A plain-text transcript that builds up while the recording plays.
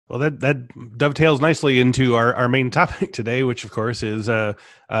Well, that dovetails nicely into our main topic today, which of course is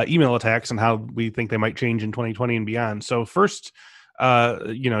email attacks and how we think they might change in 2020 and beyond. So first,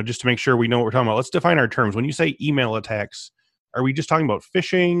 just to make sure we know what we're talking about, let's define our terms. When you say email attacks, are we just talking about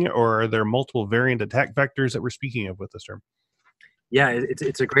phishing, or are there multiple variant attack vectors that we're speaking of with this term? Yeah,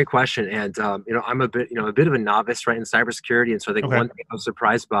 it's a great question, and I'm a bit of a novice, right, in cybersecurity, and so I think Okay. one thing I was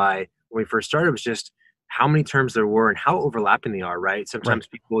surprised by when we first started was just how many terms there were and how overlapping they are, right? Right. Sometimes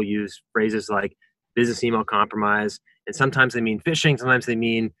people use phrases like business email compromise, and sometimes they mean phishing, sometimes they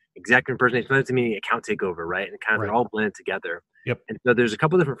mean executive impersonation, sometimes they mean account takeover, right? And kind of they're Right. all blended together. Yep. And so there's a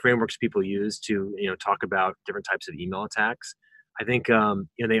couple different frameworks people use to talk about different types of email attacks. I think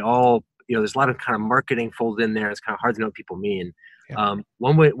they all there's a lot of kind of marketing folded in there. It's kind of hard to know what people mean. Yeah.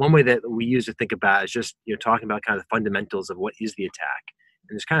 One way that we use to think about is just talking about kind of the fundamentals of what is the attack.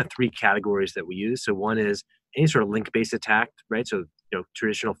 And there's kind of three categories that we use. So one is any sort of link-based attack, right? So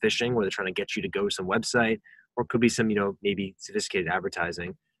traditional phishing, where they're trying to get you to go to some website, or it could be some maybe sophisticated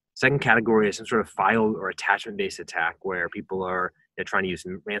advertising. Second category is some sort of file or attachment-based attack, where people are trying to use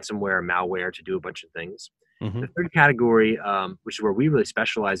ransomware, malware to do a bunch of things. Hmm. The third category, which is where we really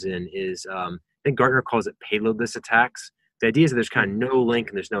specialize in, is I think Gartner calls it payloadless attacks. The idea is that there's kind of no link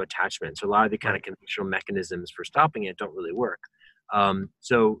and there's no attachment. So a lot of the kind of Right. conventional mechanisms for stopping it don't really work.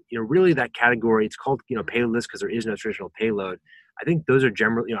 Really that category, it's called, payloadless because there is no traditional payload. I think those are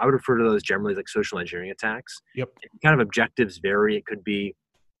generally, I would refer to those generally as like social engineering attacks. Yep. Kind of objectives vary. It could be,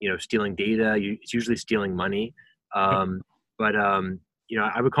 stealing data. It's usually stealing money. Yep. But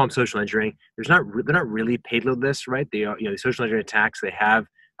I would call them social engineering. They're not really payloadless, right? They are, the social engineering attacks, they have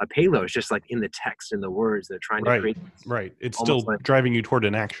a payload. It's just like in the text, in the words, they're trying to Right. create Right. It's almost still like driving you toward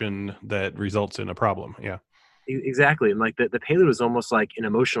an action that results in a problem. Yeah. exactly. And like the payload is almost like an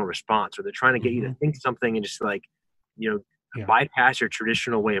emotional response where they're trying to get you to Hmm. think something and just like, you know, Yeah. bypass your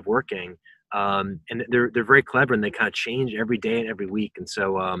traditional way of working. And they're very clever and they kind of change every day and every week. And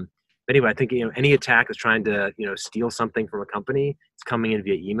so, anyway, I think, any attack is trying to, steal something from a company. It's coming in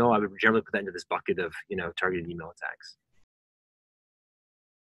via email. I would generally put that into this bucket of, targeted email attacks.